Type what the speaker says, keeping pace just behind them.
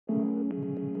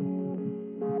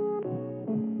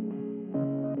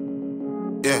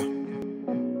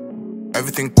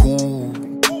Everything cool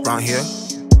round here.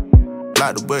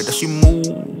 Like the way that she move.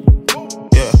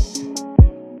 Yeah.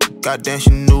 Goddamn,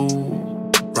 she knew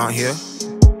round here.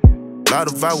 Like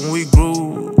the vibe when we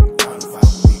grew.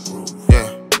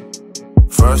 Yeah.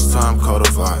 First time caught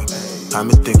a vibe. Had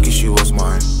me thinking she was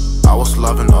mine. I was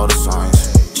loving all the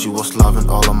signs. She was loving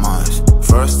all of mine.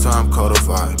 First time caught a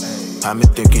vibe. Had me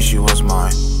thinking she was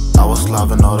mine. I was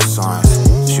loving all the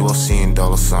signs. She was seeing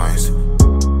dollar signs.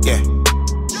 Yeah.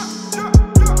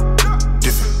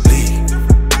 Different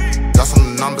league. Got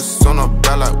some numbers on her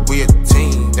back like we a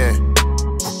team. Yeah.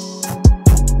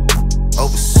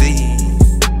 Overseas.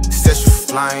 Said she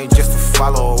flying just to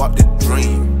follow up the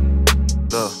dream.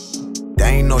 Look, there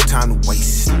ain't no time to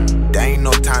waste. There ain't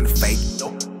no time to fake.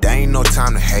 There ain't no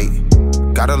time to hate.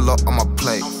 Got a lot on my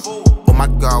plate. Oh my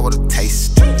God, what a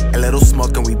taste. A little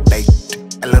smoke and we baked.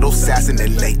 A little sass in the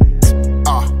late.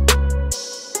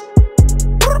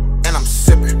 And I'm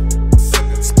sipping.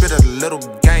 Spit a little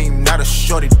game, not a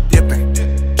shorty dipping.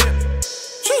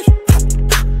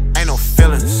 Ain't no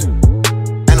feelings.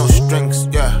 Ain't no strings,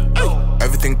 yeah.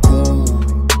 Everything cool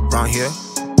round here.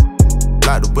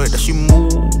 Like the way that she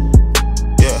move.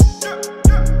 Yeah.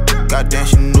 Goddamn,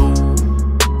 she knew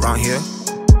round here.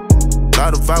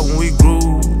 Like the vibe when we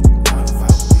grew.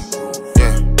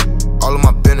 Yeah. All of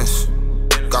my business.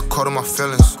 Got caught in my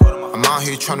feelings. I'm out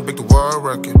here trying to break the world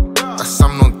record. Got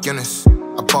something on Guinness.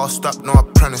 I bossed up, no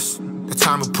apprentice. The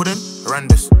time we put in,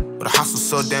 horrendous. But the hustle's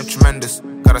so damn tremendous.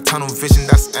 Got a tunnel vision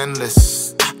that's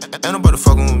endless. Ain't nobody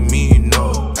fucking with me,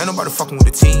 no. Ain't nobody fucking with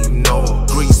the team, no.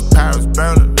 Greece, Paris,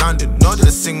 Berlin, London. No, they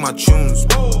just sing my tunes.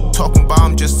 Talking about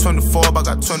I'm just 24, but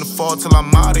I got 24 till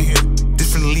I'm out of here.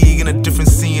 Different league in a different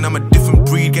scene. I'm a different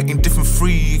breed, getting different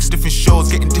freaks. Different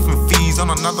shows, getting different fees. On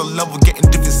another level, getting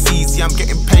different seats. Yeah, I'm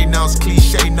getting paid now, it's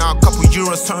cliche now. A couple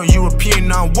euros turn European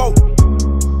now, whoa.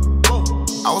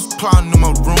 I was plotting in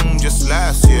my room just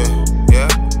last year, yeah.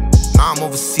 Now I'm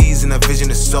overseas and that vision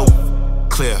is so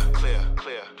clear.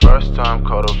 First time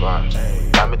caught a vibe.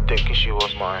 Had me thinking she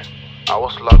was mine. I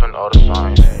was loving all the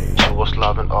signs. She was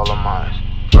loving all of mine.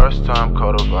 First time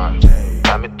caught a vibe.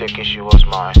 Had me thinking she was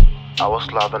mine. I was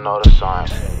loving all the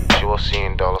signs. She was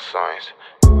seeing dollar signs.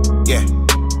 Yeah.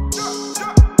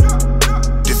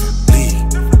 Different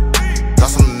league. Got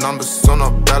some numbers on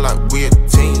her back like we a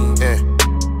team. Yeah.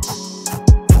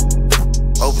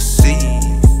 Overseas.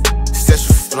 Said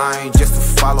she flying just to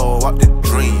follow up the